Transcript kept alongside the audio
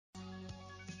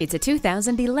It's a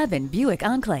 2011 Buick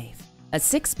Enclave. A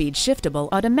 6-speed shiftable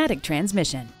automatic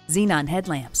transmission, xenon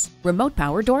headlamps, remote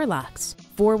power door locks,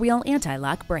 4-wheel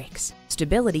anti-lock brakes,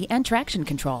 stability and traction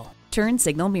control, turn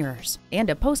signal mirrors,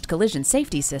 and a post-collision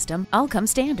safety system all come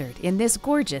standard in this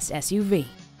gorgeous SUV.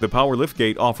 The power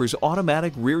liftgate offers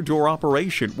automatic rear door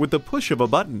operation with the push of a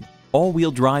button. All-wheel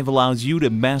drive allows you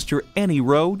to master any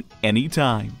road,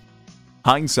 anytime.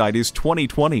 Hindsight is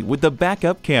 20/20 with the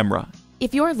backup camera.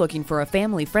 If you're looking for a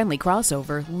family-friendly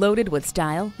crossover loaded with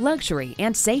style, luxury,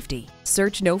 and safety,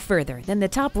 search no further than the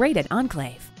top-rated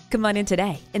Enclave. Come on in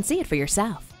today and see it for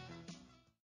yourself.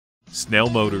 Snell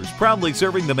Motors, proudly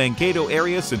serving the Mankato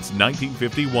area since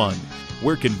 1951.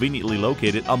 We're conveniently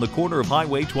located on the corner of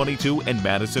Highway 22 and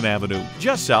Madison Avenue,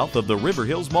 just south of the River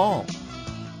Hills Mall.